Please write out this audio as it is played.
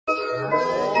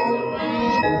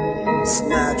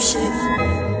Mob shit.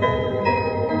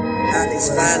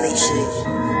 Holly's Folly shit.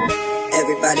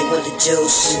 Everybody want the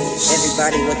juice.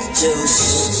 Everybody want the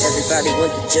juice. Everybody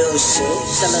want the juice.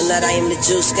 Tell them that I am the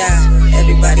juice guy.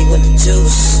 Everybody want the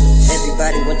juice.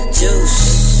 Everybody want the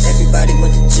juice. Everybody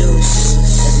want the juice.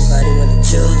 Everybody want the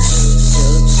juice.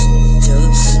 Juice.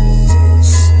 Juice.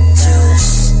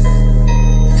 Juice.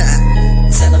 Ha.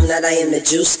 Tell them that I am the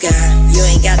juice guy. You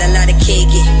ain't got a lot of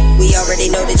kick it. We already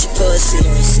know that you pussy.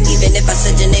 Even if I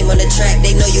said your name on the track,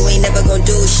 they know you ain't never gon'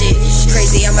 do shit.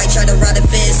 Crazy, I might try to ride a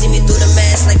fence. See me through the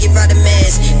mask like you ride a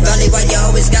mask. Probably why you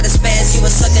always gotta spaz. You a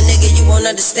sucker nigga, you won't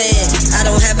understand. I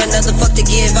don't have another fuck to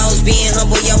give. I was being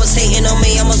humble, y'all was hating on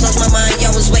me. Almost lost my mind,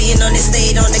 y'all was waiting on it.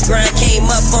 Stayed on the grind, came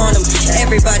up on them.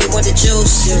 Everybody want the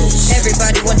juice.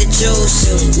 Everybody want the juice.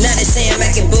 Now they say I'm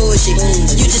acting bullshit.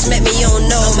 You just met me, you don't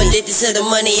know. I'm addicted to the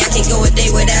money, I can't go a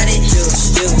day without it.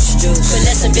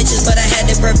 Finessing bitches, but I had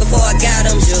the bird before I got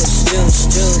them.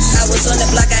 I was on the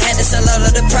block, I had to sell all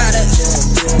of the product.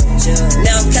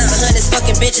 Now I'm counting hundreds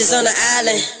fucking bitches on the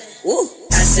island. Woo.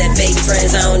 I said fake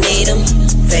friends, I don't need them.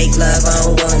 Fake love, I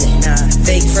don't want it.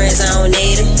 Fake friends, I don't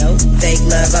need them. Fake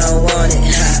love, I don't want it.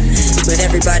 But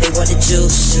everybody want the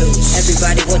juice.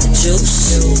 Everybody want the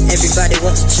juice. Everybody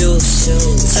want the juice.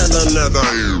 Tell them that I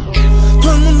am.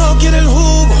 Todo el mundo quiere el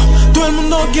jugo. Todo el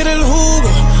mundo quiere el jugo.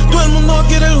 Todo el mundo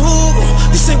quiere el jugo.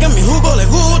 Dicen que mi jugo les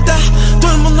gusta.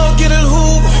 Todo el mundo quiere el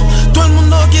jugo. Todo el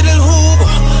mundo quiere el jugo.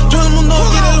 Todo el mundo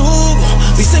quiere el jugo.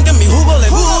 Dicen que mi jugo les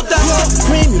gusta.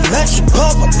 Premium extra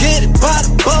pulp, I get it by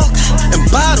the buck. And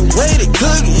by the way they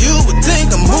cook it, you would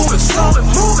think I'm moving slow.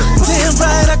 Damn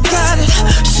right I got it.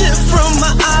 Shit from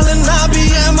my island, I be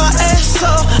at my ex, so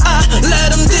I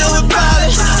let them deal with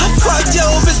violence. I fuck yo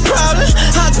bitch proudly.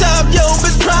 I dab yo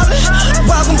bitch proudly.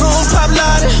 Vamos con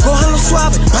Pablare. Cójanlo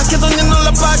suave, pa' que doña no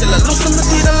la pague. Las luces me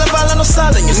tiran, las balas no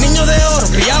salen. El niño de oro,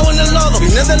 criado en el lodo.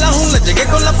 Vine de la jungla, llegué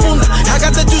con la funda. I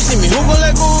got the juice y mi jugo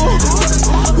le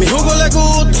gusta. Mi jugo le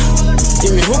gusta. Y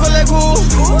mi jugo le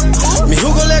gusta. Mi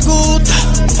jugo le gusta.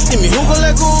 Y mi jugo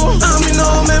le gusta. A mí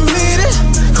no me mire,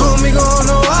 conmigo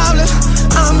no hable.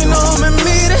 A mí no me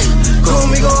mire,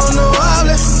 conmigo no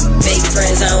hable. Fake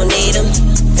friends, I don't need them.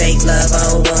 Fake love, I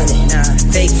don't want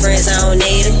it. Fake friends, I don't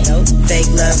need them. Fake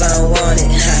love, I don't want it.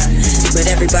 But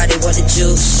everybody want the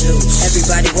juice.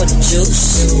 Everybody want the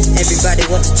juice. Everybody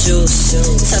want the juice.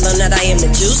 Tell them that I am the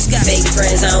juice guy. Fake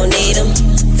friends, I don't need them.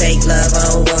 Fake love, I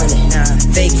don't want it.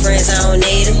 Fake friends, I don't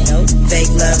need them. Fake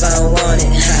love, I don't want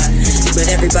it. But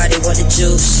everybody want the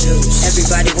juice.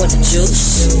 Everybody want the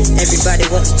juice. Everybody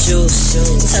want the juice.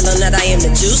 Tell them that I am the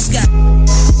juice guy.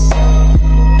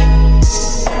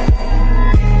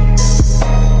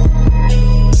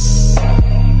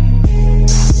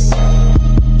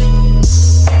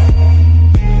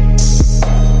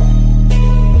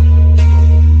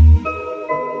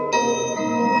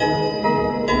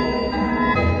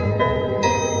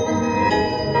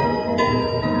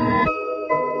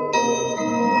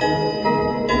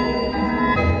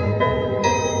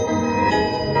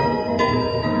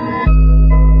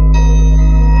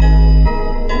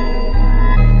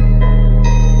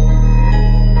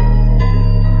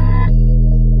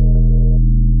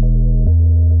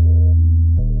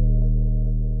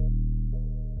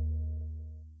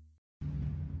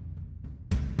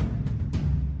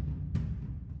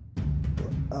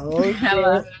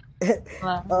 Hello.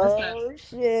 Oh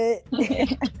shit.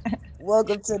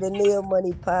 Welcome to the Neil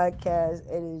Money Podcast.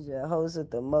 It is your host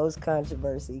with the most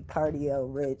controversy, Cardio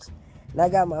Rich. And I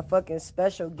got my fucking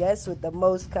special guest with the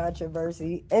most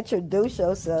controversy. Introduce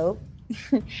yourself.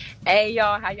 Hey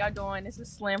y'all, how y'all doing? This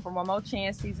is Slim from One More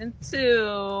Chance Season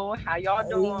 2. How y'all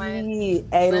doing?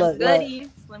 Hey, Slim look, Goody,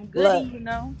 Slim Goody, look. you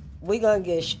know. We gonna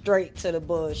get straight to the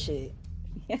bullshit.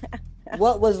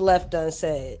 What was left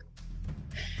unsaid?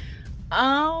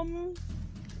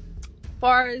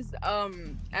 Far as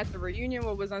at the reunion,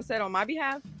 what was unsaid on my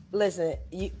behalf? Listen,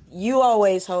 you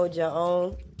always hold your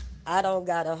own. I don't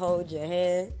gotta hold your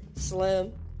hand,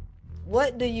 Slim.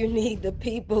 What do you need the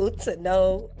people to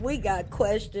know? We got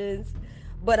questions,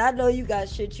 but I know you got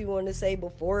shit you want to say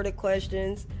before the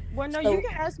questions. Well, no, you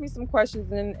can ask me some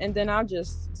questions and then I'll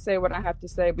just say what I have to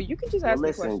say. But you can just ask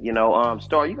me questions. Listen, you know,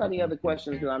 Star, you got any other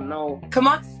questions? Because I know. Come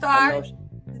on, Star.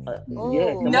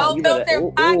 Yeah, come no on, filter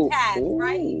podcast,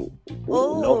 right?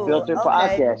 No filter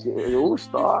podcast. Ooh,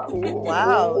 Star.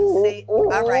 Wow. See,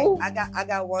 all right. I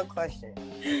got one question.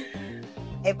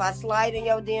 If I slide in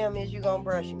your DM, is you gonna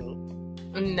brush me?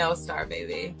 No, Star,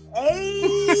 baby.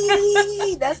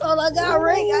 Hey, that's all I got,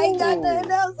 Rick. I ain't got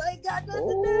nothing else.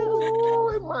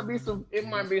 it might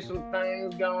be some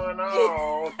things going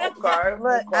on. Okay.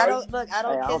 Look, I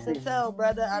don't Hey, kiss and tell,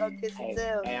 brother. I don't kiss and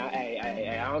tell.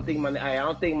 I don't think my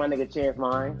nigga Chance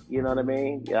mind. You know what I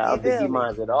mean? Yeah, I You don't think he feel me?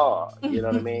 minds at all. You know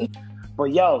what I mean?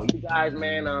 But yo, you guys,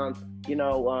 man,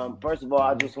 first of all,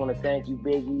 I just want to thank you,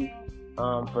 Biggie,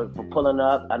 for pulling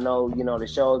up. I know, the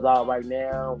show's out right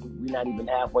now. We're not even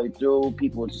halfway through.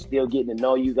 People are still getting to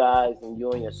know you guys and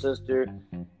you and your sister.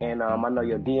 And I know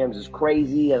your DMs is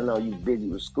crazy. I know you're busy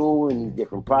with school and these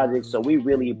different projects. So we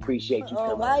really appreciate you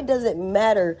coming. Why does it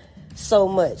matter so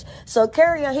much? So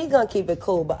Carry On, he gonna keep it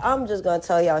cool, but I'm just gonna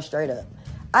tell y'all straight up.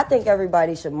 I think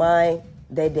everybody should mind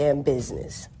their damn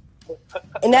business.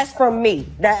 And that's from me.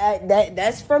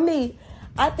 That's from me.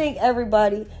 I think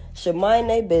everybody should mind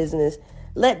their business.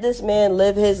 Let this man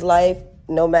live his life,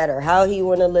 no matter how he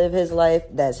want to live his life.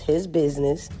 That's his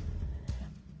business.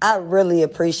 I really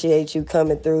appreciate you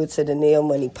coming through to the Neo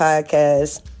Money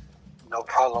Podcast. No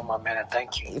problem, my man.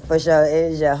 Thank you. For sure.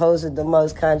 It is your host with the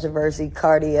most controversy,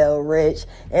 Cardiel Rich.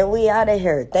 And we out of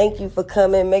here. Thank you for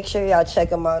coming. Make sure y'all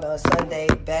check him out on Sunday.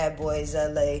 Bad Boys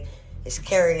LA. It's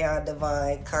Carry On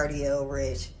Divine, Cardiel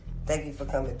Rich. Thank you for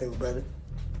coming through, brother.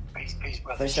 Peace,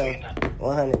 brother. For sure.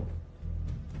 100.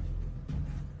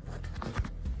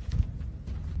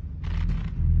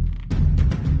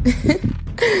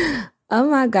 Oh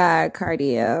my God,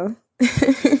 Cardio.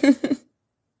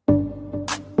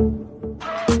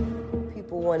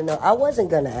 People want to know. I wasn't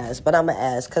going to ask, but I'm going to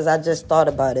ask because I just thought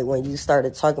about it when you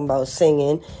started talking about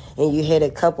singing and you hit a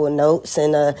couple notes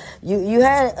and you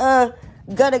had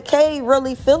Gutta K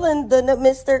really feeling the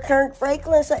Mr. Kirk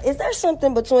Franklin. So is there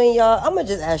something between y'all? I'm going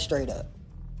to just ask straight up.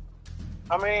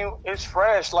 I mean, it's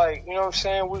fresh. Like, you know what I'm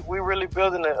saying? We really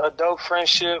building a dope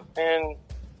friendship and,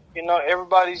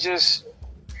 everybody's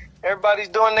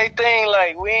doing their thing.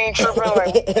 Like, we ain't tripping.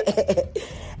 Like,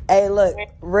 hey, look,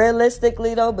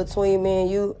 realistically, though, between me and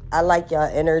you, I like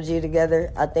y'all energy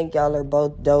together. I think y'all are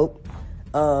both dope.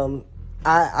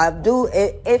 I do,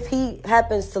 if he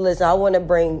happens to listen, I want to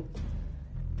bring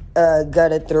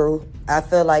Gutta through. I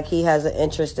feel like he has an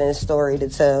interesting story to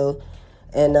tell.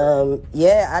 And,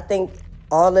 I think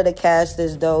all of the cast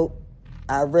is dope.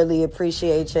 I really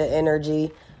appreciate your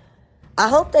energy. I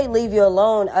hope they leave you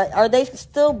alone. Are they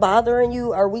still bothering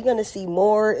you? Are we going to see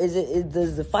more?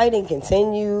 Does the fighting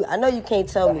continue? I know you can't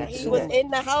tell me. He was in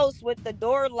the house with the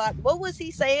door locked. What was he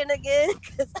saying again?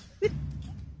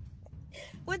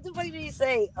 What the fuck did he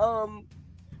say?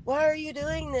 Why are you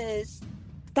doing this?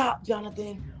 Stop,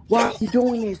 Jonathan. Why are you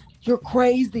doing this? You're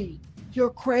crazy.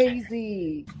 You're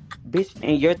crazy. Bitch,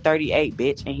 and you're 38,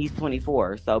 bitch, and he's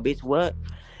 24. So, bitch, what?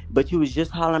 But you was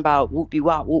just hollering about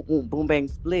whoop-de-wop, whoop-whoop, boom-bang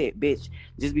split, bitch,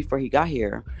 just before he got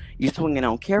here. You swinging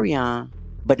on Carry On,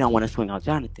 but don't want to swing on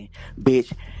Jonathan.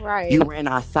 Bitch, Right. You ran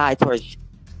outside towards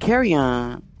Carry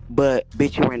On, but,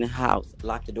 bitch, you were in the house,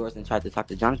 locked the doors, and tried to talk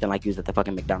to Jonathan like you was at the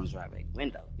fucking McDonald's driveway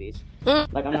window, bitch.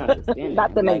 Like, I'm not understanding.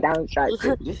 Not the McDonald's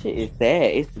drive-thru. This shit is sad.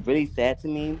 It's really sad to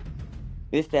me.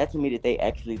 It's sad to me that they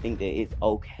actually think that it's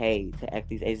okay to act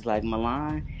these ages like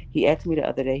Milan. He asked me the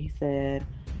other day, he said,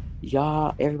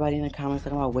 y'all, everybody in the comments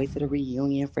talking about wait to the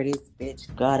reunion for this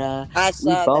bitch Gutta. I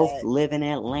saw we both that. live in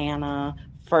Atlanta.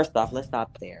 First off, let's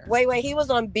stop there. Wait, he was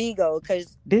on Bigo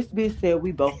because this bitch said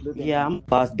we both live in Atlanta. I'm a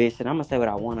boss bitch and I'm gonna say what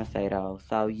I wanna say though.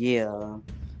 So yeah.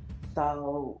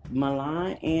 So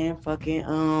Milan and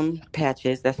fucking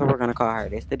Patches, that's what we're gonna call her.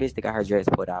 That's the bitch that got her dress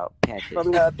put out. Patches.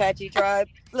 From the Apache tribe.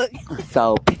 Look.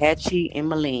 So Patchy and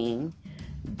Milan,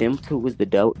 them two was the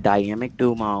dynamic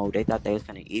duo. They thought they was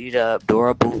gonna eat it up.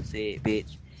 Dora boots it,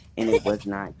 bitch. And it was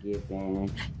not given.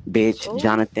 Bitch, ooh.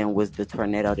 Jonathan was the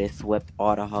tornado that swept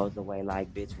all the hoes away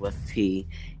like bitch was he.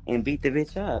 And beat the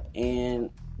bitch up. And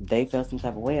they felt some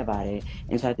type of way about it.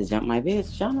 And tried to jump my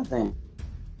bitch, Jonathan.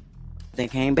 They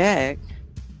came back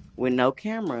with no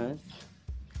cameras.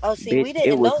 Oh, see, bitch, we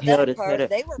didn't know that part.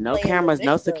 They were no cameras,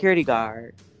 no security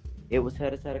guard. It was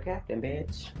held to the captain,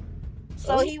 bitch.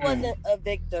 So he wasn't a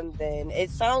victim then. It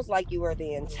sounds like you were the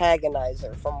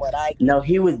antagonizer from what I get. No,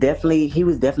 he was definitely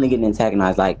getting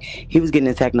antagonized. Like, he was getting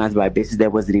antagonized by bitches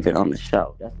that wasn't even on the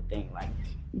show. That's the thing. Like,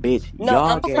 bitch, no,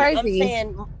 y'all I'm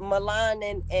saying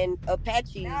Milan and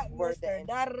Apache were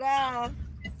the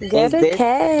Get a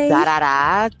K.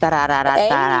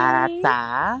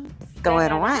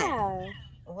 Going on.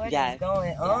 What is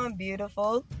going on,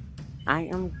 beautiful? I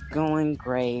am going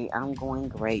great. I'm going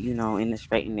great, in the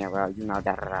straight and narrow,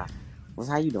 Well,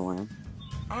 how you doing?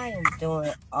 I am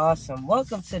doing awesome.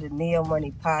 Welcome to the Neo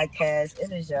Money Podcast.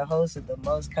 It is your host of the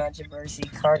most controversy,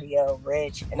 Cardio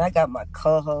Rich, and I got my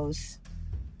co-host.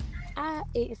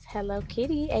 It's Hello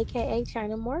Kitty, aka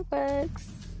China Morebucks.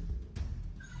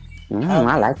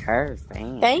 I like her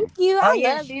saying. Thank you. I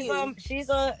yeah, love you.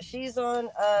 she's on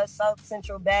South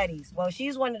Central Baddies. Well,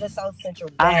 she's one of the South Central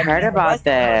I Baddies. heard The about rest of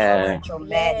them are South that. Central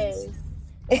Yes.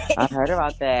 Maddies. I heard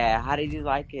about that. How did you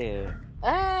like it?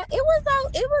 It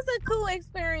was a cool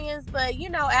experience, but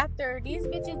after these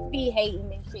bitches be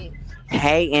hating and shit.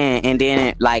 Hating, and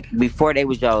then like before they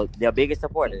was their biggest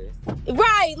supporters.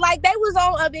 Right, like they was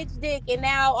on a bitch dick, and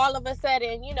now all of a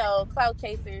sudden, clout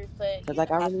chasers. But Cause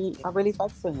like I really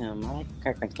fucks with him. I like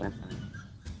Kirk Franklin's son.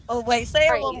 Oh wait, say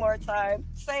it Right. one more time.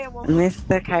 Say it one more.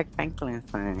 Mr. Kirk Franklin's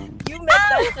son. You make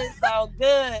that shit sound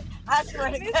good. I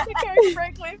swear to God. Mr. Kirk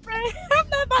Franklin, friend.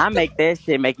 I make that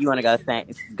shit make you want to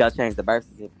go change the birth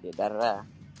certificate. Da da da.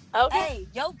 Okay. Hey,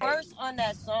 your verse on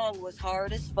that song was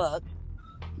hard as fuck.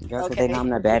 Girl, cause they know I'm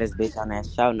the baddest bitch on that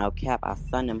show. No cap. I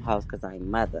son them hoes cause I'm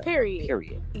mother.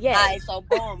 Period. Yes. Alright, so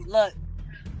boom, look.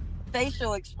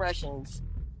 Facial expressions.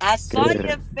 I saw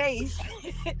your face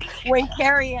when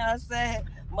Carrie-On said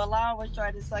Milan was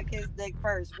trying to suck his dick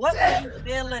first. What were you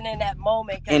feeling in that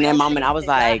moment? In that moment, I was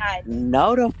like,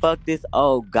 no the fuck this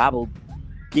old gobble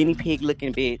guinea pig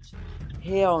looking bitch.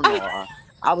 Hell no.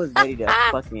 I was ready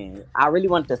to I really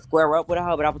wanted to square up with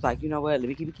her, but I was like, you know what? Let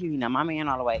me keep it cute. He's not my man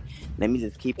all the way. Let me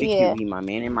just keep it cute. He my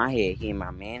man in my head. He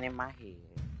my man in my head.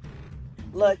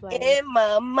 Look, in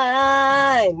my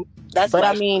mind. But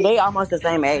I mean, they almost the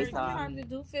same age. So Sometimes it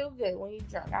do feel good when you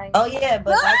drunk. Oh yeah,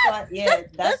 but that's why.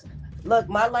 That's look.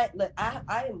 My life. Look,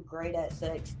 I am great at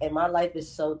sex, and my life is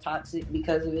so toxic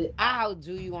because of it. I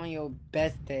outdo you on your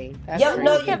best day. Yo,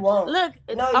 no, you won't. Look,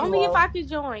 no, only if I could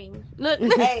join. Look,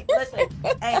 hey, listen.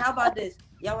 Hey, how about this?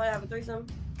 Y'all want to have a threesome?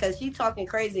 Cause she talking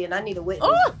crazy, and I need a witness.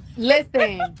 Ooh,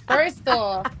 listen, first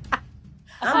off,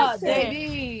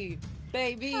 baby.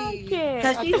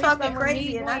 Cause she talking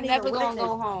crazy, and I need never a witness. gonna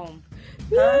go home.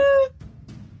 Huh?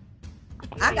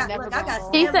 I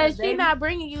got. She said she not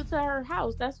bringing you to her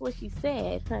house. That's what she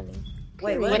said, honey.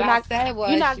 Wait, what I said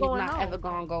was you're not she's going not home. ever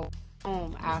gonna go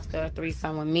home after a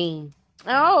threesome with me.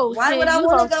 Oh, why shit, would I you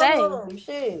want to gonna go home?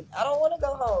 Shit, I don't want to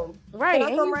go home. Right?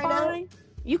 Can I come you right fine? now?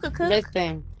 You could cook.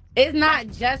 Listen, it's not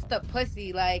just the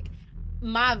pussy. Like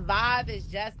my vibe is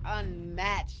just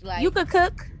unmatched. Like you could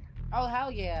cook. Oh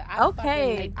hell yeah! I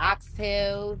fucking make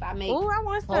oxtails. I make. Oh, I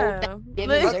want some.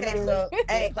 Okay, so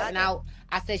hey, now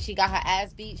I said she got her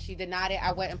ass beat. She denied it.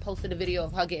 I went and posted a video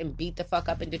of her getting beat the fuck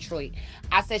up in Detroit.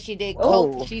 I said she did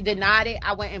coke. She denied it.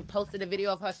 I went and posted a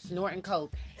video of her snorting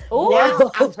coke.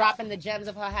 Now I'm dropping the gems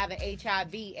of her having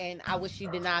HIV, and I wish she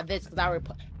denied this because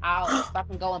I'll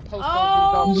fucking go and post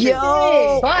those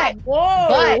videos.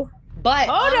 But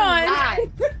hold on.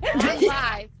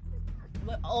 live.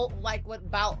 Like with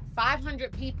about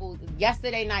 500 people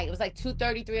yesterday night. It was like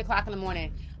 2:30, 3 o'clock in the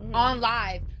morning on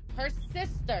live. Her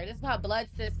sister, this is her blood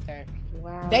sister.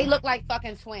 Wow. They look like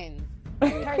fucking twins.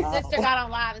 Her sister got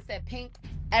on live and said, Pink,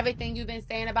 everything you've been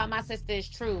saying about my sister is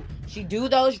true. She do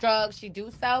those drugs. She do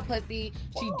sell pussy.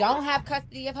 She don't have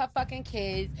custody of her fucking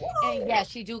kids. And yes,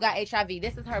 she do got HIV.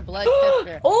 This is her blood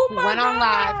sister. Oh my went on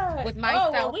God. live with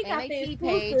myself we got and the AT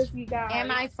page guys. and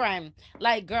my friend.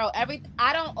 Like, girl,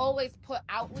 I don't always put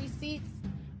out receipts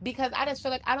because I just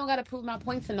feel like I don't gotta prove my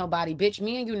point to nobody, bitch.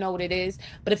 Me and you know what it is.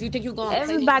 But if you think you're going,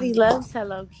 everybody loves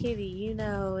Hello Kitty.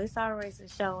 It's always a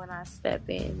show when I step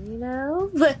in.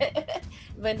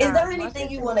 But is there anything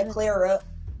you want to clear up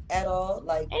at all?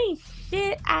 Like, ain't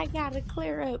shit I gotta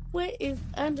clear up. What is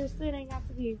understood ain't got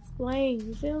to be explained.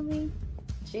 You feel me?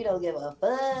 She don't give a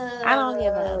fuck. I don't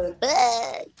give a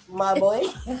fuck, my boy.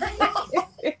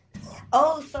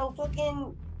 Oh, so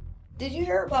fucking. Did you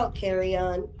hear about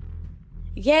Carrie-On?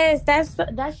 Yes,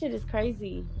 that shit is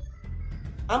crazy.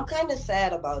 I'm kind of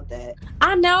sad about that.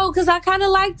 I know, cause I kind of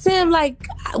liked him. Like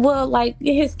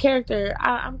his character.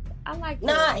 I like.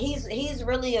 Nah, he's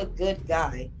really a good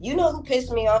guy. You know who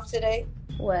pissed me off today?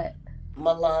 What?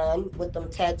 Milan with them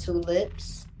tattoo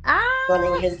lips,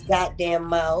 running his goddamn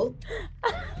mouth.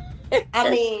 I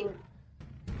mean,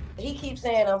 he keeps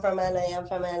saying, "I'm from LA. I'm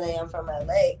from LA. I'm from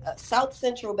LA." South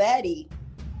Central Baddie.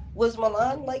 Was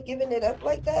Milan like giving it up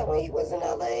like that when he was in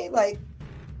LA? Like,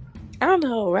 I don't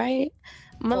know, right?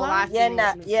 Milan,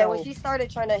 when she started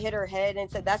trying to hit her head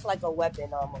into that's like a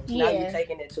weapon almost. Yeah. Now you're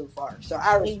taking it too far. So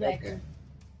I respect her.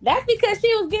 That's because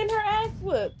she was getting her ass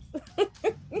whooped.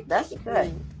 That's a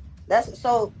fact. That's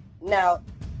so now.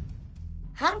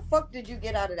 How the fuck did you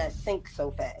get out of that sink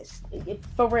so fast?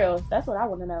 For real, that's what I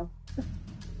want to know.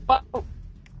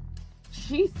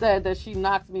 She said that she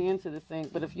knocked me into the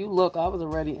sink, but if you look, I was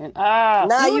already in.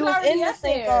 Nah, you was in the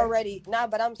sink already. Nah,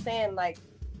 but I'm saying like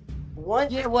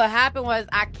once. Yeah, what happened was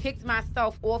I kicked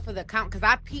myself off of the count because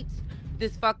I peeped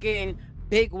this fucking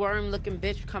big worm looking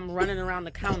bitch come running around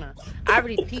the counter. I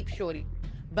already peeped shorty.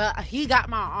 But he got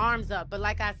my arms up. But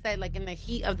like I said, like in the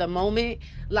heat of the moment,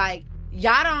 like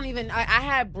y'all don't even I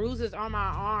had bruises on my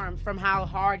arm from how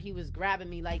hard he was grabbing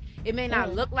me. Like it may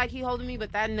not look like he holding me,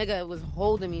 but that nigga was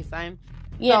holding me, son.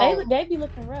 Yeah, So they be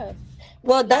looking rough.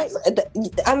 Well,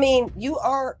 I mean, you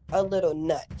are a little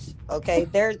nuts. Okay,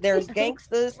 there's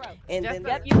gangsters, Bro, and just then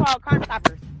yep, you call Crime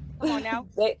Stoppers. Come on now.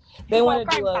 They You want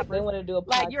call to Crime do Stoppers. a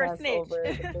Like you're a podcast snitch. over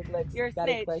the Big Legs You're a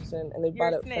Daddy snitch. collection, and they You're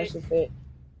brought a up snitch. Fresh and Fit,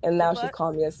 and The now she's fuck?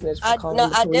 calling me a snitch for calling the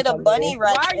I police did a on me. Bunny Why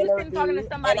Rex are you sitting talking to interview, and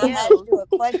somebody I asked else? you a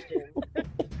question.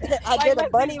 I Like, did a let's be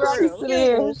Bunny Rex. real. She's sitting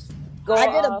here Excuse me. going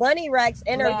I did a off Bunny Rex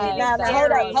interview. mad. Now,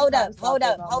 It's Hold up, scary. Crime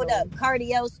Stoppers on hold up. them.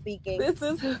 Cardio speaking. This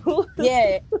is who.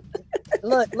 Yeah,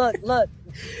 look.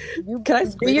 You Can I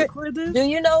do screen you record this? do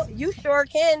you know? You sure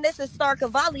can. This is Star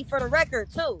Cavalli for the record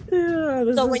too. Yeah,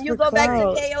 this So is when you for go back to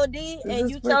clout. KOD This and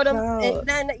is you for tell them,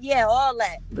 clout. all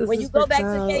that. This When is you for go back to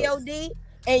clout. KOD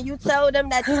and you tell them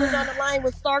that you was on the line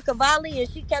with Star Cavalli and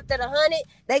she kept it 100,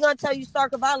 they gonna tell you Star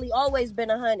Cavalli always been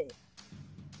 100,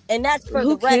 and that's for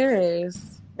Who the record. cares?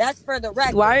 That's for the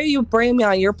record. Why are you bringing me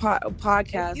on your If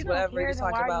podcast, you don't whatever care, you're then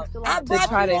talking why are you about, still on I the to brought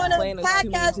try you to on a explain to me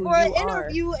podcast who for an you are?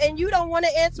 interview and you don't want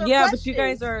to answer Yeah, questions. but you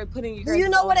guys are putting your Do guys' you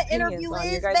know own what an opinions interview on.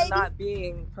 You is, guys are baby? not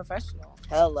being professional.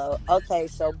 Hello. Okay,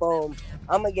 so boom.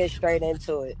 I'm gonna get straight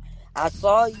into it. I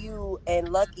saw you and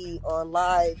Lucky on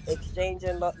live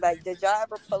exchanging like. Did y'all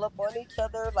ever pull up on each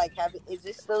other? Like, is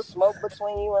this still smoke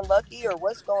between you and Lucky, or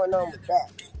what's going on with that?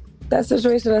 That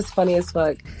situation is funny as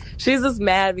fuck. She's just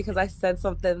mad because I said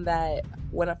something that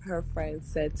one of her friends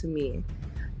said to me.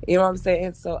 You know what I'm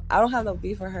saying? So I don't have no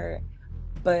beef for her,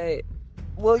 but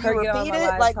will you repeat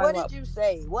it? Like, what did you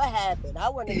say? What happened? I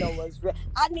want to know what's real.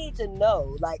 I need to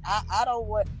know. Like, I don't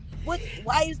want.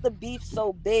 Why is the beef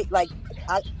so big? Like,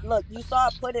 look. You saw I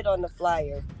put it on the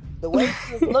flyer. The way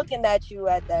she was looking at you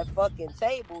at that fucking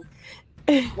table.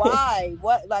 Why?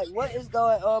 What is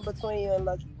going on between you and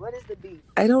Lucky? What is the beef?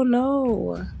 I don't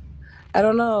know.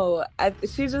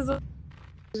 She's just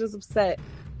upset.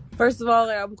 First of all,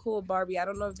 like, I'm cool with Barbie. I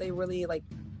don't know if they really like.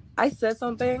 I said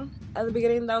something at the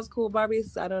beginning that was cool with Barbie.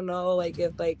 So I don't know, like,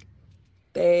 if like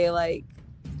they like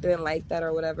didn't like that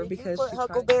or whatever. Did because you put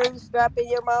Huckleberry strap in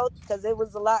your mouth? Because it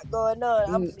was a lot going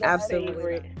on. Absolutely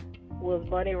favorite was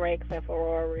Bunny Rex and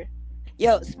Ferrari.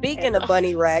 Yo, speaking of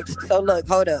Bunny Rex, so look,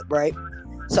 hold up, right?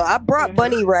 So I brought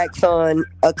Bunny Rex on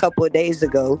a couple of days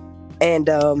ago, and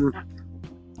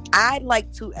I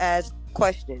like to ask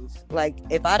questions. Like,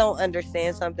 if I don't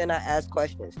understand something, I ask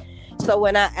questions. So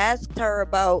when I asked her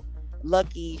about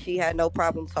Lucky, she had no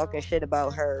problem talking shit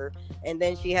about her, and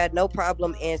then she had no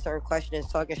problem answering questions,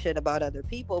 talking shit about other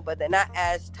people. But then I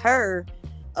asked her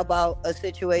about a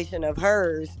situation of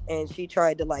hers, and she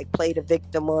tried to like play the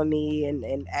victim on me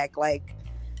and act like.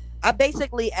 I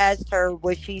basically asked her,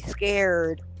 was she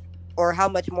scared, or how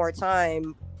much more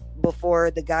time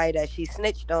before the guy that she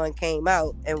snitched on came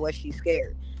out, and was she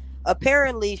scared?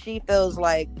 Apparently she feels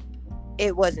like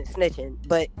it wasn't snitching,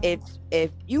 but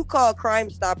if you call Crime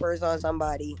Stoppers on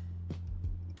somebody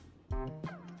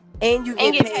and you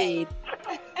get paid,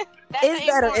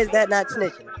 is that not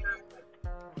snitching?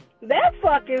 That's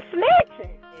fucking snitching.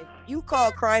 If you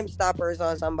call Crime Stoppers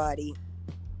on somebody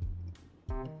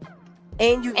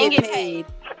and you get paid,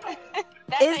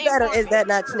 is that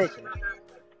not snitching?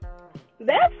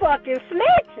 That's fucking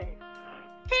snitching.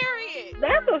 Period.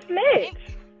 That's a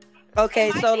snitch.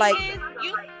 Okay, so like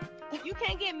you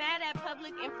can't get mad at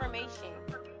public information.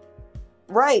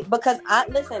 Right, because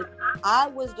I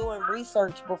was doing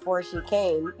research before she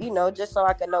came, just so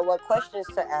I could know what questions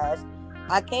to ask.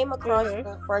 I came across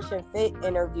the Fresh and Fit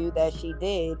interview that she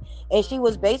did, and she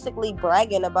was basically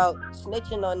bragging about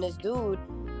snitching on this dude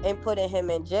and putting him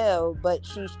in jail, but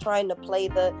she's trying to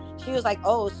she was like,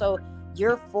 oh, so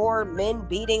you're for men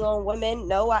beating on women?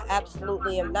 No, I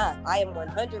absolutely am not. I am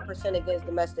 100% against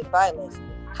domestic violence.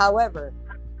 However,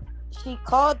 she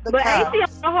called the cops. But ain't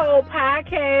she on a whole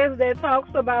podcast that talks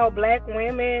about black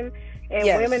women and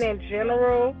women in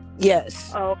general?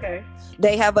 Yes. Oh, okay.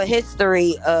 They have a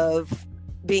history of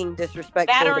being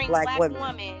disrespectful Battering to black women.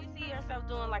 You see yourself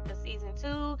doing like a season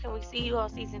 2? Can we see you on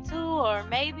season 2? Or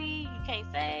maybe you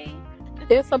can't say.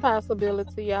 It's a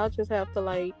possibility. Y'all just have to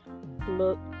like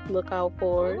look out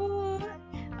for it. Ooh.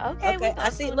 Okay. I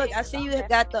see you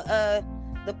got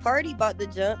the party about to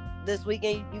jump this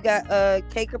weekend. You got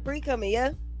K Capri coming,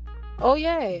 yeah? Oh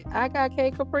yeah, I got K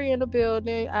Capri in the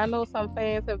building. I know some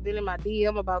fans have been in my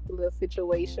DM about the little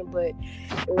situation, but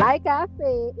like I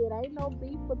said, it ain't no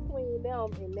beef between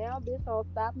them. And now bitch don't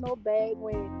stop no bag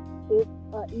when it's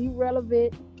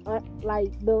irrelevant,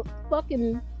 like the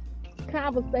fucking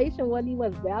conversation wasn't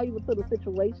even as valuable to the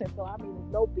situation. So I mean,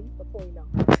 there's no beef between them.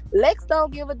 Lex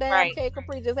don't give a damn. Right. K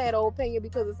Capri just had an opinion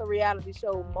because it's a reality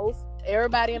show. Most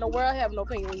everybody in the world have an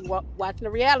opinion when you watching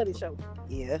a reality show.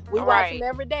 Yeah. We watch Right. them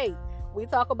every day. We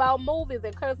talk about movies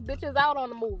and curse bitches out on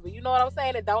the movie. You know what I'm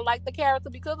saying? And don't like the character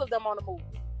because of them on the movie.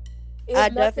 It's I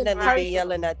nothing definitely be personal.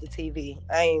 yelling at the TV.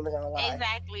 I ain't even gonna lie.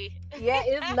 Exactly. Yeah,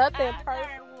 it's nothing Third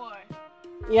personal. ward.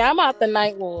 Yeah, I'm out the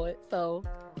night ward, so.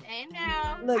 And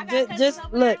now, Look, I got cousins just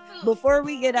over look. there, too. Before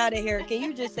we get out of here, can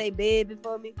you just say baby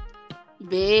for me?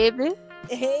 Baby.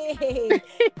 Hey,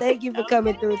 thank you for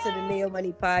coming Okay. through to the Neo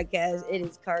Money Podcast. It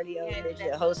is Cardio Yes, Midget,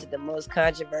 that's- host of the most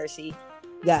controversy.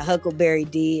 Got Huckleberry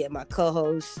D and my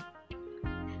co-host.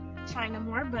 China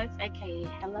More Butts, aka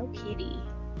Hello Kitty.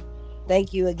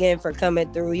 Thank you again for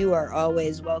coming through. You are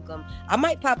always welcome. I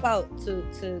might pop out to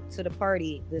the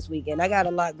party this weekend. I got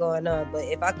a lot going on, but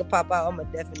if I could pop out, I'm gonna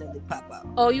definitely pop out.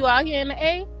 Oh, you out here in the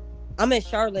A? I'm in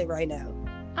Charlotte right now.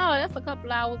 Oh, that's a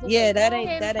couple hours away. Yeah, that Go ain't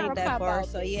ahead and try to that pop far. out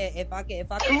So then. yeah, if I can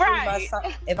Right.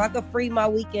 if I could free my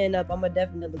weekend up, I'm gonna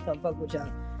definitely come fuck with y'all.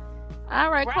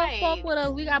 All right, Right. come fuck with us.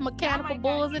 We got Y'all mechanical might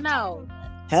bulls not and get all.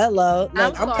 Hello, I'm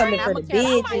look, I'm sorry, coming not for the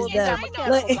mechanical bitches bulls, though. not though.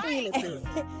 mechanical Look,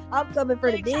 penises. I'm coming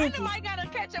for the See, China bitches. might gotta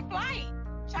catch a flight.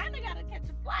 China gotta catch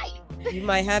a flight. You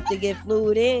might have to get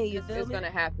fluid in. You feel It's me? gonna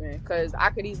happen because I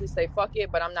could easily say fuck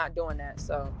it, but I'm not doing that.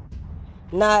 So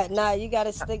Nah, you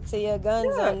gotta stick to your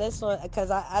guns Yeah. on this one because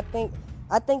I think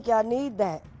y'all need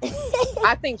that.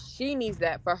 I think she needs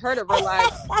that for her to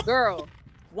realize, girl,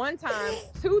 1 time,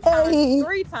 2 times, Hey.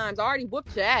 3 times, I already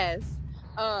whooped your ass.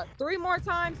 3 more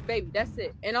times, baby, that's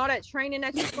it. And all that training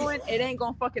that you're doing, it ain't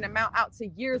gonna fucking amount out to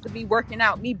years of me working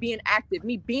out, me being active,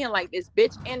 me being like this,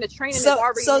 bitch. And the training is So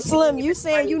already so making Slim, me you a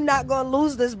saying you bitch. not gonna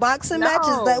lose this boxing match?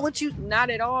 Is that what you? Not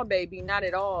at all, baby. Not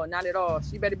at all. Not at all.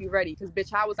 She better be ready. Because,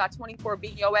 bitch, how was I 24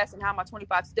 beating your ass and how am I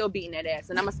 25 still beating that ass?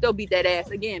 And I'm going to still beat that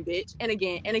ass again, bitch. And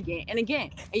again, and again, and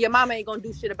again. And your mama ain't going to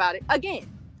do shit about it again.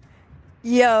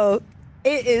 Yo,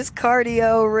 it is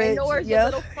cardio rich. And nor is your Yo.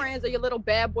 little friends or your little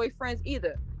bad boy friends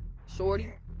either, shorty.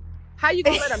 How you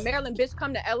gonna let a Maryland bitch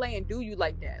come to LA and do you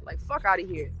like that? Like, fuck out of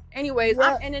here. Anyways,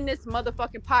 Yeah. I'm ending this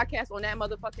motherfucking podcast on that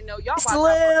motherfucking note. Y'all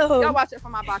Slim. watch it for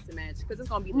my boxing match because it's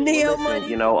gonna be Neo lit. Money.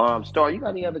 You know, Star, you got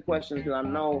any other questions? Because I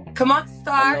know. Come on, I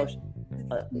Star.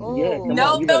 know yeah, come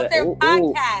No on. You better, filter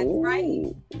podcast,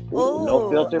 right? No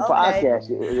filter okay. podcast.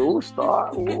 Ooh,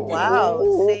 Star. Ooh, Wow.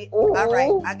 ooh, See, ooh. all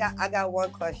right. I got one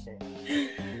question.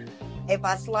 If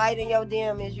I slide in your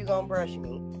DM, is you gonna brush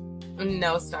me?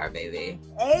 No, Star, baby.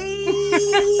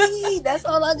 Hey, that's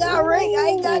all I got, Rick. I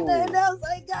ain't got nothing else.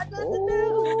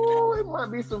 Ooh, it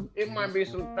might be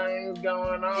some things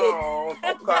going on.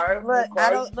 Okay. Look, okay. I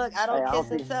don't Hey, I kiss don't and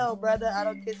think- tell, brother. I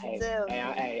don't kiss and tell.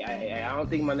 Hey, I don't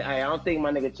think my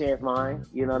nigga Chance mine.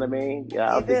 You know what I mean? Yeah, I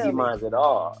You don't think he feel me? minds at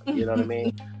all. You know what I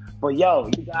mean? But yo,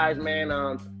 you guys, man,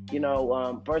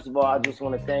 first of all, I just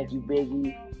want to thank you,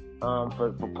 Biggie,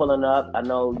 for pulling up. I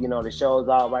know, the show's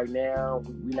out right now.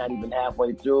 We're not even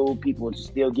halfway through. People are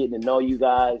still getting to know you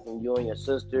guys and you and your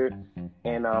sister.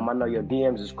 And I know your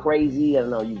DMs is crazy. I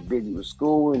know you're busy with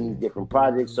school and these different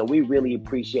projects. So we really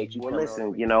appreciate you. Well,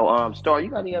 listen, Star, you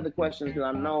got any other questions? Because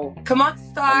I know. Come on, I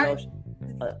Star.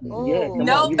 know yeah, come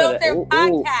No on. You better, filter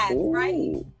podcast,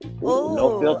 right?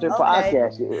 No filter okay.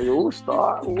 podcast. Ooh,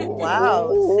 Star. Ooh, Wow.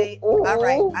 ooh, See, ooh, all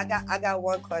right. ooh. I got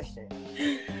one question.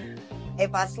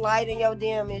 If I slide in your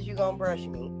DM, is you gonna brush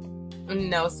me?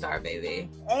 No, Star, baby.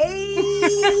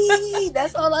 Hey,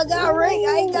 that's all I got, Rick.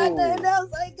 I ain't got nothing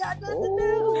else.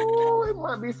 Ooh, it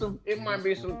might be some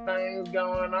things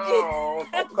going on.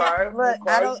 Okay. Look,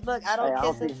 okay. I don't Hey, I kiss don't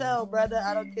and think- tell, brother.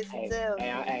 I don't kiss and tell.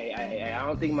 Hey, I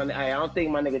don't think my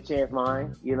nigga Chance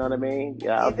mine. You know what I mean?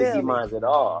 Yeah, I You don't think he feel me? minds at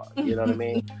all. You know what I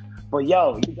mean? But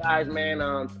yo, you guys, man,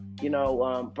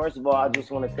 first of all, I just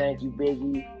want to thank you,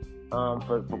 Biggie,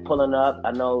 for pulling up.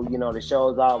 I know, the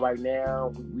show's out right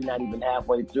now. We're not even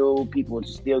halfway through. People are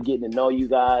still getting to know you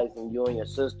guys and you and your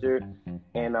sister.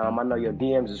 And I know your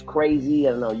DMs is crazy.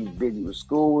 I know you're busy with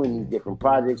school and these different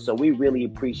projects. So we really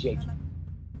appreciate you.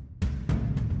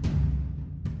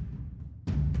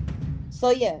 So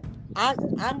yeah,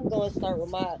 I'm gonna start with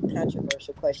my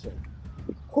controversial question.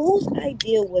 Whose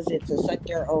idea was it to suck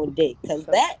your own dick? Because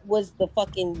that was the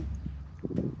fucking.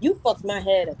 You fucked my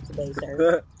head up today,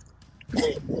 sir.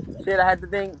 Shit, I had to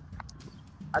think.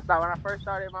 I thought when I first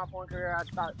started my porn career, I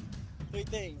thought 3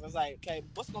 things. I was like, okay,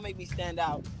 what's gonna make me stand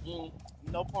out?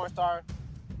 No porn star.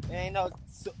 There ain't no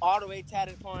all the way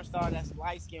tatted porn star that's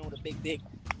light skinned with a big dick,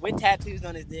 with tattoos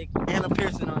on his dick and a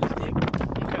piercing on his dick.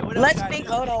 Okay, what else Let's gotta speak.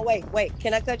 do? Hold on, wait.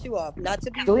 Can I cut you off? Not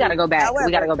to be. We gotta rude. go back. However,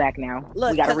 We gotta go back now.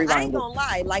 Look, we gotta because I ain't rewind it. gonna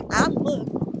lie. Like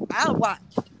I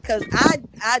watched. Cause I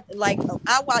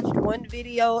watched one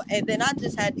video and then I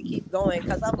just had to keep going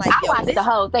because I'm like, I yo, watched the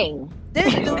whole thing.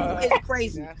 this dude is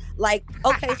crazy. Like,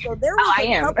 okay, so there was I a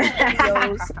am. couple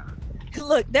videos.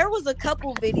 Look, there was a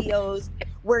couple videos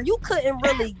where you couldn't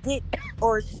really get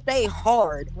or stay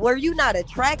hard. Were you not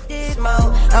attracted?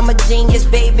 I'm a genius,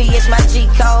 baby. It's my G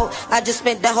code. I just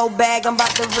spent the whole bag. I'm about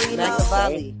to read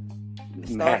Machiavelli.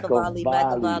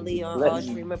 Machiavelli on all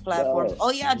streaming platforms.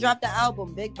 Oh yeah, I dropped the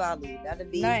album Big Volley. That'll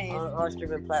be Nice. on all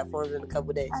streaming platforms in a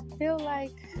couple days. I feel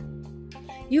like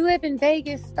you live in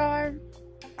Vegas, Star.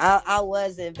 I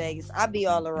was in Vegas. I be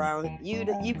all around.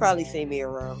 You probably see me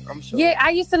around, I'm sure. Yeah,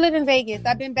 I used to live in Vegas.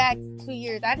 I've been back 2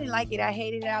 years. I didn't like it. I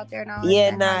hated it out there. And all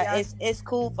Yeah, that. it's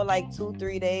cool for like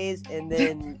 2-3 days and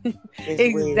then it's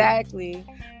exactly.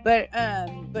 But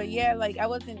yeah, like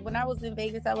when I was in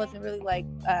Vegas, I wasn't really like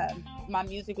my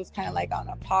music was kind of like on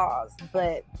a pause.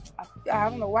 But I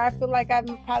don't know why I feel like I've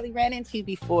probably ran into you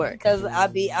before. Because I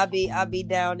be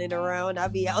down and around. I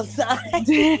be outside.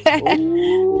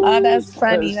 Oh, that's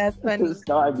funny. That's funny.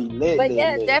 Start be lit. But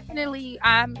yeah, definitely.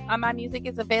 My music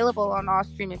is available on all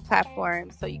streaming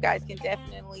platforms, so you guys can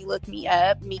definitely look me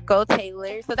up, Miko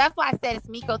Taylor. So that's why I said it's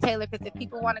Miko Taylor, because if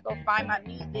people want to go find my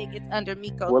music, it's under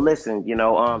Miko. Well, listen,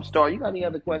 Star, you got any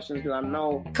other questions? Because I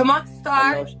know. Come on,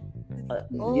 Star.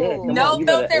 No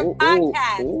filter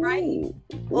podcast, right?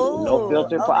 No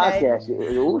filter podcast.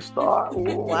 Ooh, Star. Ooh,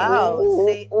 wow.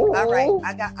 See, ooh, all right.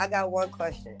 I got one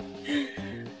question.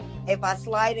 If I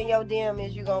slide in your DM,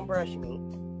 is you gonna brush me?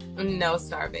 No,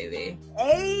 Star, baby.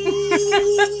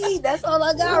 Hey, that's all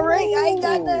I got, Rick. I ain't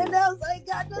got nothing else. I ain't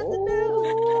got nothing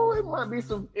else. It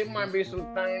might be some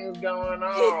things going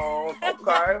on.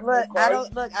 Okay. Look,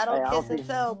 I don't kiss and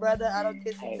tell, brother. I don't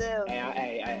kiss and tell.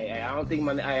 I don't think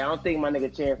my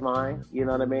nigga Chance mine. You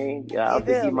know what I mean? Yeah, I don't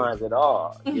think he minds at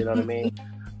all. You know what I mean?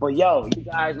 But yo, you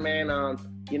guys, man.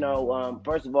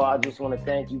 First of all, I just want to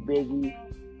thank you, Biggie.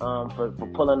 For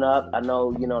pulling up. I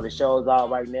know, the show's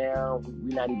out right now.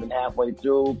 We're not even halfway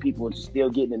through. People are still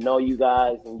getting to know you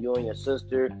guys and you and your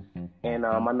sister. And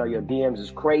I know your DMs is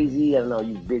crazy. I know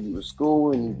you're busy with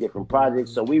school and these different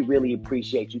projects. So we really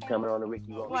appreciate you coming on the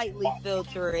Ricky Roll. Slightly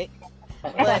filter it.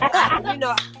 But,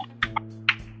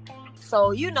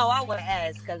 so, I want to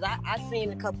ask, because I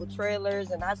seen a couple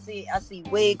trailers and I see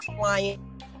wigs flying.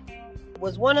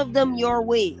 Was one of them your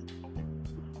wig?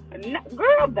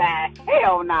 Girl, bad.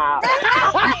 Hell no.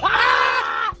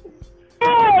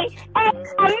 Hey,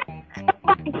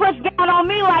 nobody push down on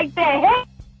me like that.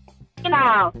 Hey,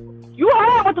 now. You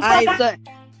heard what the fuck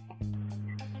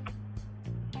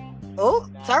Oh,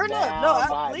 turn up.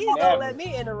 No, please don't let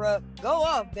me interrupt. Go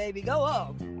off, baby. Go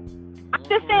off. I'm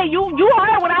just saying, you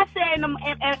heard what I said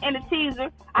in the teaser.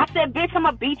 I said, bitch, I'm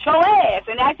going to beat your ass.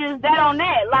 And that's just that on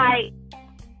that. Like,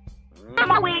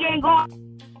 my wig ain't going.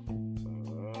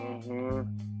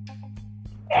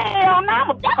 Hell no, I'm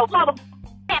a devil mother.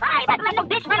 I ain't about to let no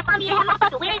bitch run up on me and have my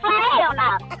fucking wig fly. Hell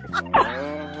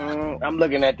no. I'm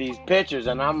looking at these pictures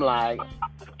and I'm like,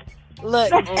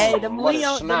 look, hey, the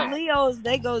Leos,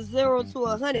 they go 0 to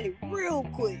 100 real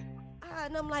quick.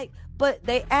 And I'm like, but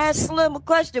they asked Slim a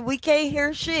question, we can't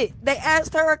hear shit. They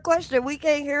asked her a question, we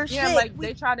can't hear shit. Yeah, like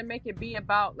they tried to make it be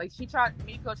about, like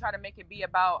Miko tried to make it be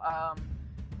about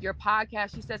your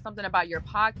podcast. She said something about your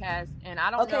podcast, and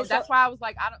I don't know. That's why I was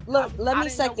like, I don't. Look, let me I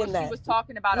didn't second know what that. She was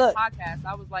talking about a podcast.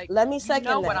 I was like, let me second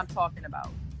that. What I'm talking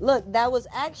about. Look, that was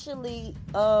actually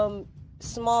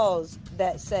Smalls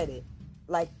that said it.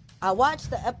 Like I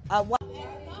watched the. I watched.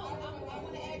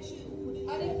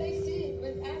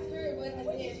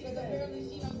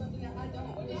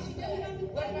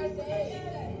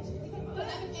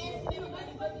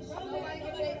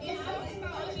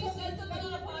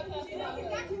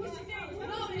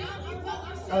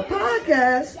 A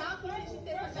podcast.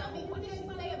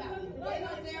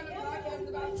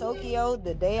 Tokyo,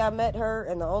 the day I met her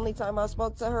and the only time I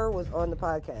spoke to her was on the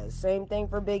podcast. Same thing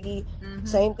for Biggie,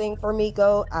 same thing for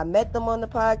Miko. I met them on the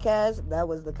podcast. That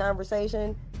was the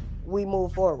conversation. We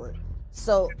moved forward.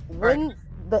 So when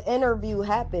the interview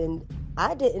happened,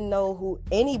 I didn't know who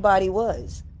anybody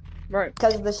was. Right.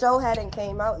 Because the show hadn't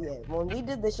came out yet. When we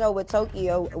did the show with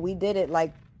Tokyo, we did it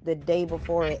like the day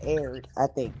before it aired, I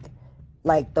think.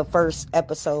 Like the first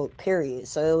episode, period.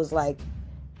 So it was like,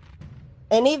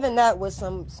 and even that was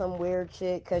some weird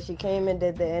shit, because she came and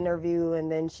did the interview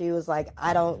and then she was like,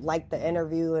 I don't like the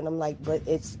interview. And I'm like, but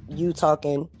it's you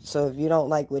talking. So if you don't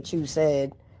like what you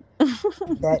said,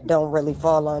 that don't really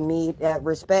fall on me, that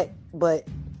respect. But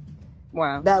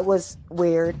wow, that was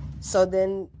weird. So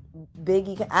then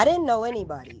Biggie, I didn't know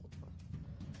anybody.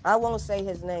 I won't say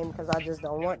his name because I just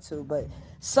don't want to, but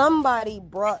somebody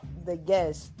brought the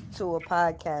guest to a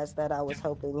podcast that I was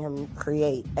helping him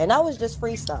create, and I was just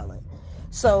freestyling.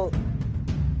 So,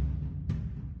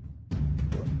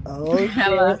 oh shit.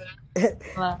 Hello.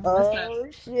 Oh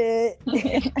shit.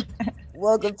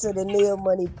 Welcome to the Neil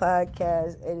Money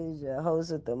Podcast. It is your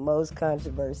host with the most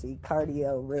controversy,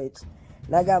 Cardio Rich.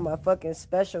 And I got my fucking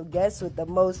special guest with the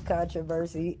most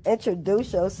controversy.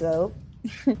 Introduce yourself.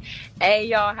 Hey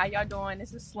y'all, how y'all doing?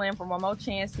 This is Slim from One More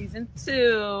Chance Season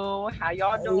 2. How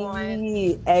y'all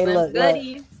doing? Hey, Slim look,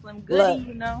 Goody, Slim Goody,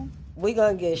 you know. We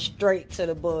gonna get straight to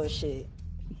the bullshit.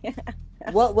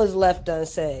 What was left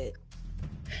unsaid?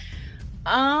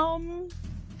 Far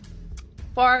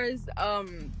as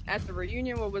at the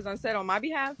reunion, what was unsaid on my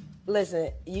behalf?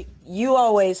 Listen, you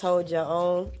always hold your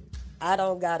own. I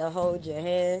don't gotta hold your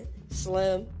hand,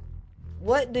 Slim.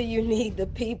 What do you need the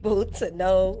people to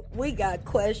know? We got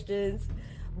questions,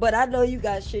 but I know you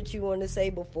got shit you want to say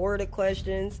before the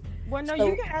questions. Well, no,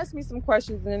 you can ask me some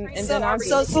questions and then I'll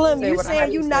So Slim, you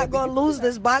saying you not gonna lose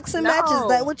this boxing match? Is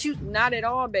that what you? Not at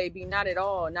all, baby. Not at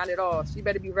all. Not at all. She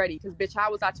better be ready, cause bitch,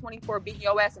 how was I 24 beating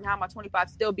your ass, and how am I 25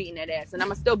 still beating that ass, and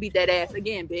I'ma still beat that ass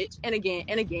again, bitch, and again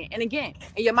and again and again,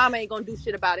 and your mama ain't gonna do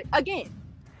shit about it again.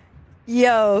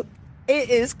 Yo. It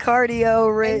is Cardio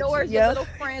Rich. And nor is your little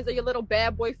friends or your little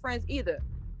bad boy friends either,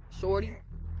 shorty.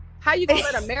 How you gonna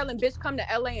let a Maryland bitch come to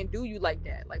LA and do you like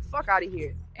that? Like, fuck out of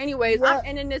here. Anyways, I'm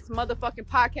ending this motherfucking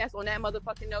podcast on that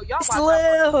motherfucking note. Y'all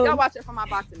watch it for my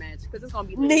boxing match, because it's gonna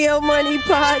be lit. Neil Money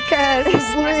Podcast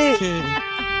is lit.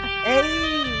 Hey.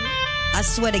 I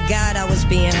swear to God I was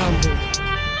being humble.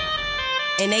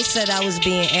 And they said I was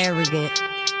being arrogant.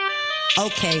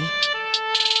 Okay.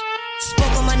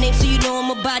 Spoke on my name so you know I'm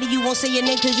a body. You won't say your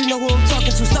name cause you know who I'm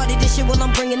talking to. Started this shit while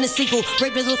I'm bringing the sequel.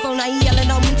 Rapers with phone, now you yelling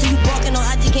on me till you barking on.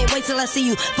 I just can't wait till I see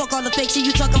you. Fuck all the fake shit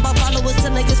you talking about. Followers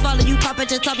till niggas follow you. Pop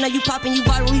at your top, now you popping, you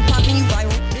viral. You popping, you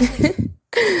viral.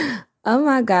 Oh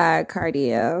my God,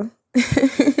 Cardio.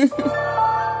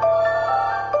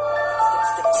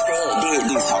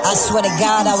 I swear to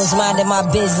God I was minding my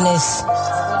business.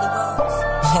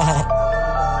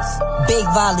 Big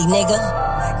volley, nigga.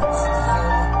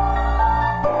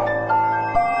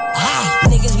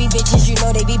 Bitches, you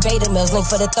know they be beta males. Link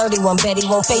for the 31, bet he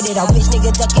won't fade it out. Bitch,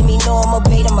 nigga ducking me, know I'ma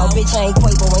bait him out. Bitch, I ain't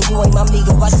Quavo, and you ain't my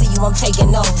amigo. I see you, I'm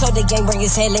taking off. Told the game, bring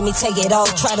his head, let me take it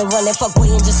off. Try to run and fuck way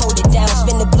and just hold it down.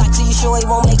 Spin the block till you sure he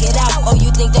won't make it out. Oh,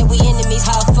 you think that we enemies?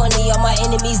 How funny are my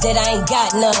enemies that I ain't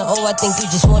got none? Oh, I think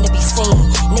you just wanna be seen.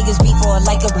 Niggas be for a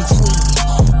like a retweet.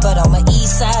 But on my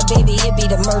east side, baby, it be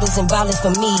the murders and violence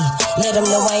for me. Let them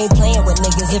know I ain't playing with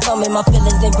niggas. If I'm in my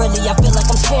feelings, then really I feel like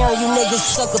I'm sparing you niggas.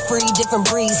 Sucker free, different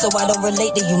breeds, so I don't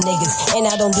relate to you niggas. And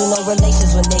I don't do no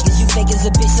relations with niggas. You fake as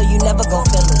a bitch, so you never gon'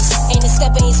 feel us. Ain't a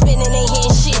step, ain't spinning, ain't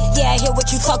hitting shit. Yeah, I hear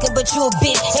what you talking, but you a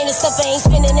bitch. Ain't a step, ain't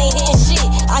spinning, ain't hitting shit.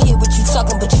 I hear what you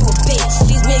talking, but you a bitch.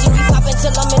 These niggas be popping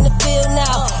till I'm in the field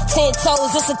now. 10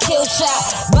 toes, it's a kill shot.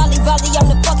 Volley, I'm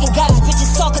the fucking goddess.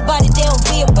 Bitches talk about it, they don't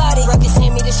be about it. Records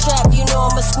hand me the strap, you know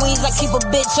I'ma squeeze. I keep a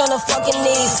bitch on her fucking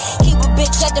knees. Keep a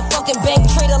bitch at the fucking bank.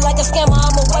 Treat her like a scammer,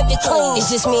 I'ma wipe it clean. It's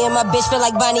just me and my bitch, feel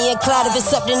like Bonnie and Clyde. If it's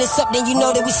up, then it's up, then you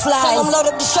know that we slide. Tell them load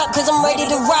up the truck, cause I'm ready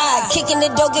to ride. Kicking the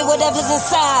door, get whatever's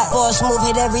inside. Boss move,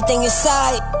 hit everything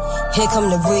inside. Here come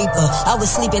the Reaper. I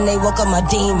was sleeping, they woke up my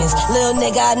demons. Little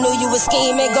nigga, I knew you was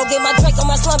scheming. Go get my Drake on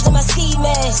my slums and my ski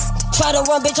mask. Try to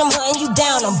run, bitch, I'm hunting you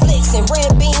down. I'm blitzing.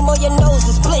 Red beam on your nose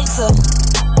is blitzer.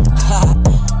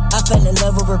 I fell in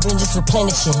love with revenge, just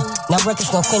replenishing. Now records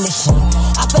gon' finish him.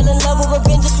 I fell in love with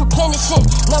revenge, just replenishing.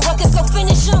 Now records gon'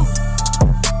 finish him.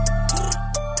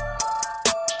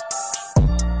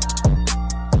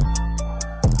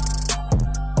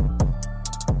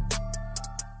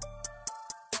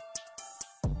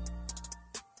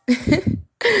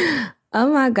 Oh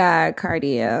my God,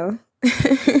 Cardio.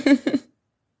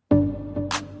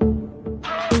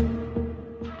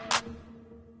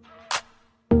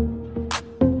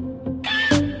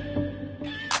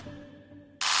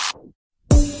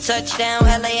 Touchdown,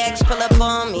 LAX, pull up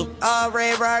on me. All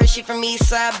red Rari, she from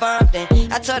Eastside Bumpton.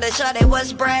 I told her, shawty,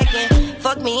 what's bragging?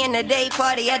 Fuck me in the day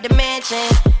party at the mansion.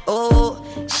 Oh,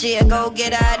 she a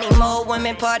go-getter, I need more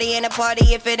women. Party in a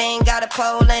party if it ain't got a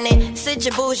pole in it. Sit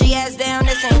your bougie ass down,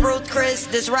 this ain't Ruth Chris.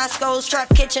 This Roscoe's Trap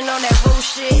Kitchen on that roof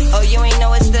shit. Oh, you ain't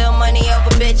know it's still money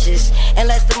over bitches,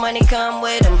 unless the money come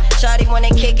with them. Shawty wanna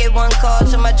kick it, one call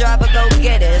to my driver, go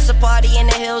get it. It's a party in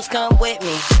the hills, come with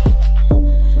me.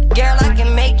 Girl, I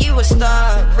can make you a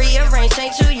star. Rearrange,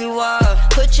 change who you are.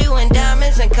 Put you in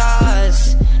diamonds and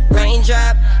cars.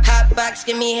 Raindrop, hop box,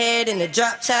 give me head in the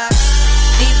drop top.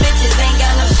 These bitches ain't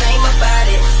got no shame about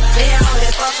it. They out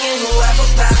here fucking whoever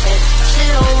poppin'. She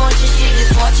don't want you, she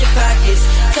just want your pockets.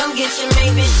 Come get your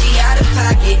main bitch, she out of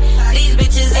pocket. These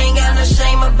bitches ain't got no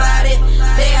shame about it.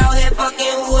 They out here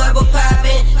fucking whoever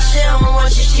poppin'. She don't want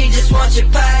you, she just want your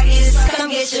pockets. Come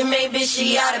get your main bitch,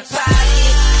 she out of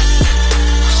pocket.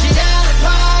 She out of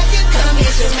pocket. Come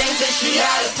get your main bitch, she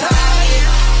out of pocket.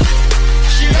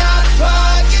 She out of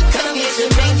pocket. Come get your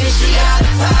main bitch, she out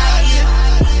of pocket.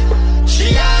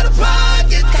 She out of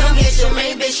pocket. Come get your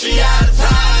main bitch, she out of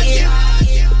pocket.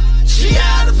 She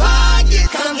out of pocket.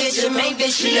 Come get your main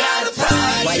bitch, she out of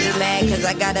pocket. Why you mad cause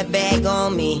I got a bag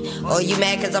on me? Or you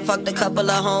mad cause I fucked a couple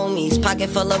of homies? Pocket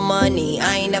full of money,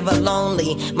 I ain't never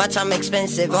lonely. My time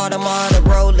expensive, all the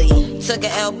rollie. Took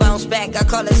an L, bounce back, I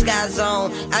call it Sky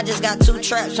Zone. I just got 2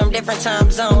 traps from different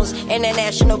time zones.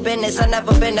 International business, I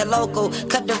never been a local.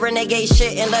 Cut the renegade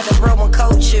shit and let a bro one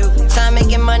coach you. Time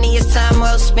making money is time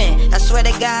well spent. I swear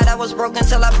to God I was broke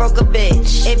until I broke a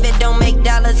bitch. If it don't make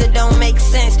dollars, it don't make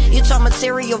sense. You taught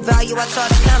material value, I taught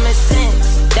the common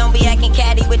sense. Don't be acting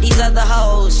catty with these other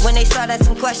hoes. When they start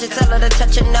asking questions, tell her to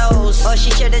touch your nose. Or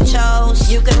she should've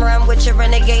chose. You can run with your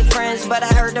renegade friends, but I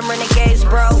heard them renegades,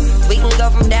 bro. We can go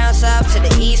from down south to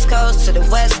the east coast, to the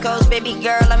west coast. Baby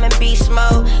girl, I'm in beast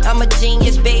mode. I'm a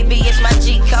genius, baby, it's my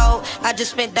G code. I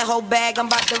just spent the whole bag, I'm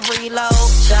about to reload.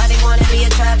 Shawty wanna be a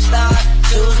trap star.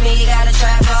 Choose me, you gotta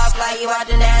trap off, fly you out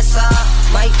to Nassau.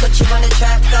 Might put you in a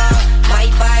trap car.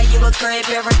 Might buy you a crib,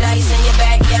 paradise in your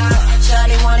backyard.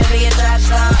 Shawty wanna be a trap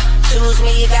star. Choose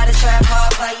me, you gotta trap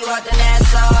off, fly you out to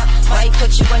Nassau. Might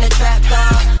put you in a trap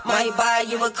car. Might buy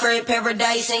you a crib,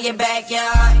 paradise in your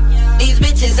backyard. These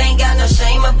bitches ain't got no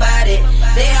shame about it.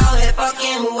 They out here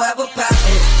fucking whoever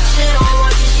poppin'. She don't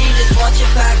want you, she just want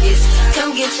your pockets.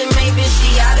 Come get your main bitch,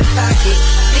 she out of pocket.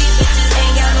 These bitches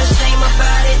ain't got no shame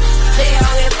about it. They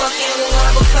out here fucking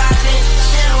whoever poppin'.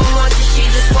 She don't want you, she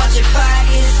just want your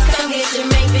pockets. Come get your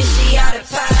main bitch, she out of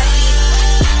pocket.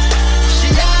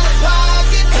 She out of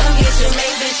pocket. Come get your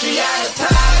main bitch, she out of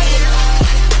pocket.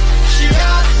 She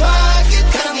out of pocket.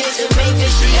 Come get your main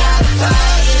bitch, she out of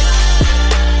pocket.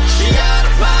 She out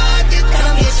of pocket.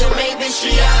 Come get your main bitch,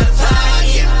 she out of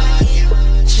pocket.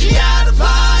 She out of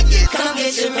pocket. Come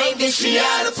get your main bitch, she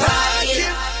out of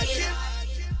pocket.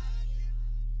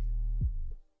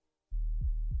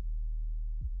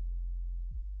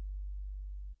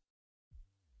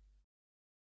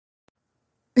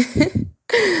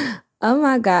 Oh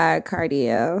my God,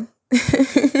 cardio.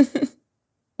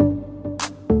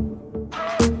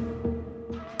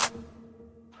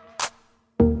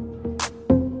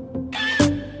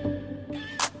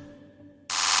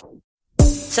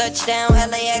 Touchdown,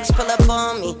 LAX, pull up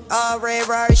on me. All red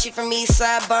Rari, she from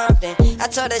Eastside Bumpton. I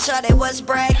told her, shawty, what's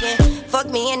bragging? Fuck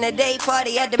me in the day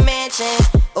party at the mansion.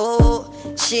 Ooh,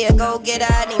 she a go-getter,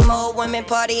 I need more women.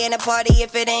 Party in a party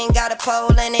if it ain't got a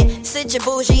pole in it. Sit your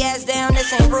bougie ass down,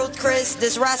 this ain't Ruth Chris.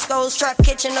 This Roscoe's Trap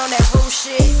Kitchen on that roof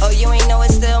shit. Oh, you ain't know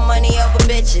it's still money over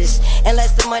bitches,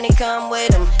 unless the money come with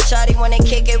them. Shawty wanna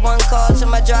kick it, one call to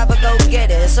my driver, go get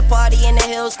it. It's a party in the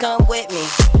hills, come with me.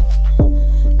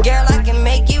 Girl, I can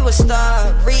make you a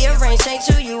star. Rearrange, change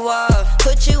who you are.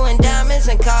 Put you in diamonds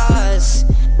and cars.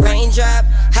 Raindrop,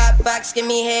 hot box, give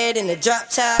me head in the drop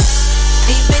top.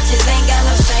 These bitches ain't got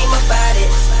no shame about it.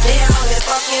 They out here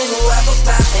fucking whoever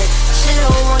poppin'. She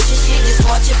don't want you, she just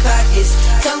want your pockets.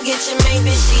 Come get your main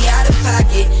bitch, she out of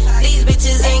pocket. These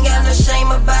bitches ain't got no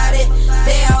shame about it.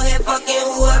 They out here fucking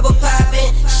whoever poppin'.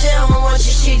 She don't want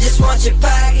you, she just want your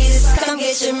pockets. Come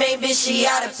get your main bitch, she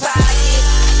out of pocket.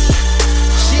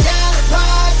 She out of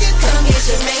pocket. Come get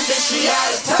your main bitch, she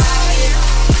out of pocket.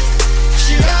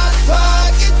 She out of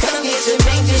pocket. Come get your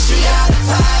main bitch, she out of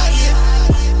pocket.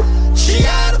 She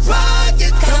out of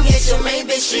pocket. Come get your main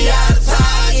bitch, she out of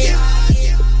pocket.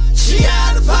 She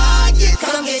out of pocket.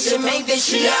 Come get your main bitch,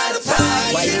 she out of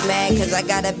pocket. Why you mad cause I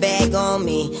got a bag on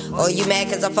me? Or you mad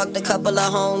cause I fucked a couple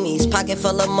of homies? Pocket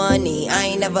full of money, I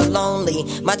ain't never lonely.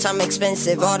 My time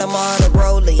expensive, all the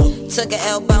rollie. Took an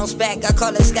L, bounce back, I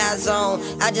call it Sky Zone.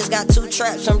 I just got 2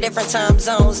 traps from different time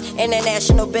zones.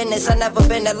 International business, I never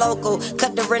been a local.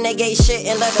 Cut the renegade shit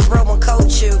and let a bro one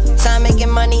coach you. Time making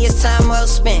money is time well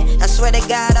spent. I swear to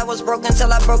God I was broke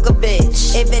until I broke a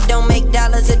bitch. If it don't make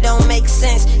dollars, it don't make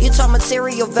sense. You taught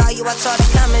material value, I taught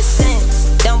the common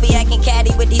sense. Don't be acting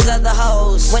catty with these other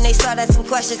hoes. When they start asking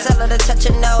questions, tell her to touch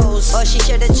her nose. Or she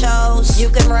should've chose. You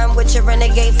can run with your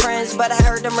renegade friends, but I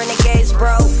heard them renegades,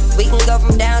 bro. We can go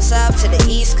from down south to the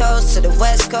east coast, to the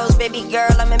west coast. Baby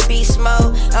girl, I'm in beast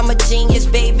mode. I'm a genius,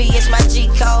 baby, it's my G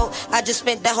code. I just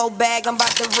spent the whole bag, I'm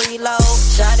about to reload.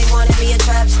 Shawty wanna be a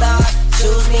trap star.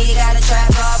 Choose me, you gotta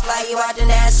trap off, fly you out to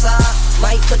Nassau.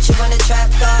 Might put you in a trap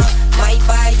car. Might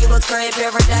buy you a crib,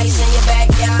 paradise in your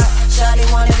backyard. Shawty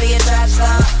wanna be a trap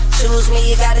star. Choose me,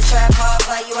 you gotta trap off,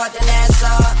 fly you out to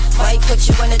Nassau. Might put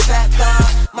you in a trap car.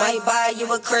 Might buy you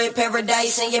a crib,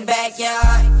 paradise in your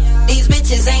backyard. These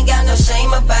bitches ain't got no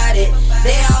shame about it.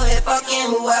 They out here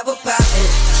fucking whoever poppin'.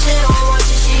 She don't want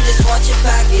you, she just want your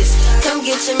pockets. Come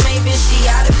get your mate, bitch, she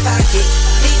out of pocket.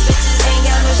 These bitches ain't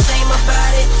got no shame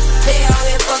about it. They out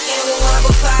here fucking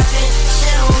whoever poppin'. She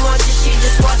don't want you, she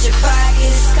just want your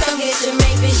pockets. Come get your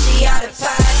mate, bitch, she out of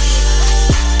pocket.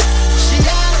 She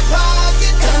out of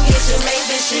pocket. Come get your mate,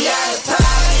 bitch, she out of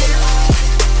pocket.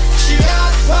 She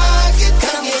out of pocket.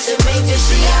 Come get your mate, bitch,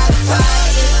 she out of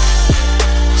pocket.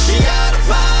 She out of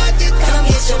pocket. Come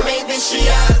get your mate, bitch, she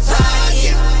out of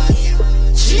pocket.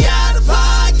 She out of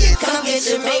pocket. Come get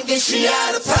your mate, bitch, she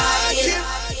out of pocket.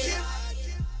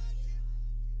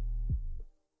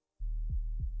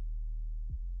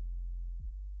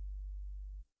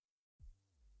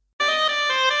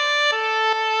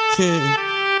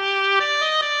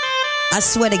 I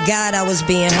swear to God I was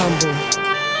being humble.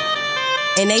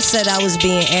 And they said I was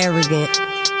being arrogant.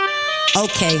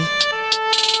 Okay.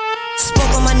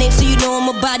 Spoke on my name so you know I'm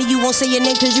a body. You won't say your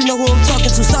name cause you know who I'm talking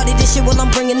to. Started this shit while I'm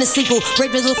bringing the sequel.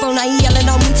 Rapers on phone, now you yelling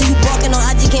on me till you barking on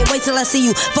IG. Can't wait till I see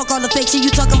you. Fuck all the fake shit you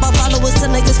talking about followers.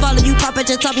 Till niggas follow you. Pop at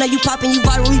your top, now you popping, you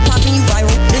viral. We popping, you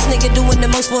viral. This nigga doing the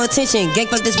most for attention. Gang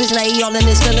fuck this bitch, now he all in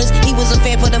his feelings. He was a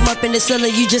fan, put him up in the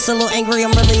ceiling. You just a little angry,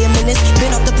 I'm really a menace.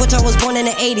 Been off the porch, I was born in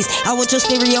the 80s. I want your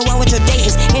stereo, I want your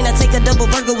datings. And I take a double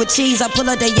burger with cheese. I pull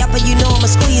out that yapper, you know I'ma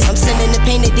squeeze. I'm sending the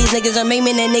pain that these niggas are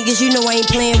maiming. And niggas, you know I ain't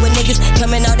playing with niggas.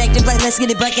 Coming out active like let's get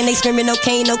it back. And they screaming no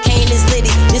cane is litty.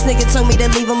 This nigga told me to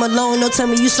leave him alone. No tell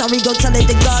me you sorry, go tell it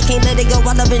to God. Can't let it go,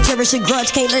 I love and cherish a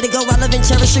grudge. Can't let it go, I love and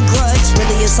cherish a grudge.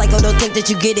 Really a psycho, don't think that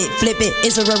you get it. Flip it,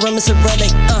 it's a rare rum, it's a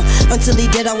relic. Until he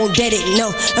dead, I won't get it.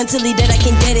 No, until he dead, I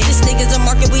can't get it. This nigga's a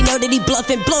market, we know that he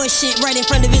bluffing. Blow his shit right in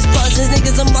front of his buzzers.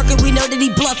 Niggas a market, we know that he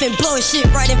bluffing. Blow his shit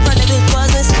right in front of his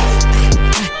buzzers.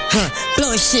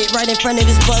 Blow his shit right in front of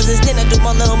his buzzers. Then I do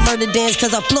my little murder dance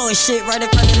cause I blow his shit right in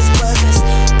front of his buzzers.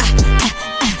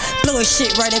 Blow his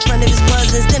shit right in front of his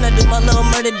buzzers. Then I do my little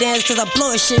murder dance cause I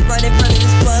blow his shit right in front of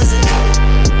his buzzers.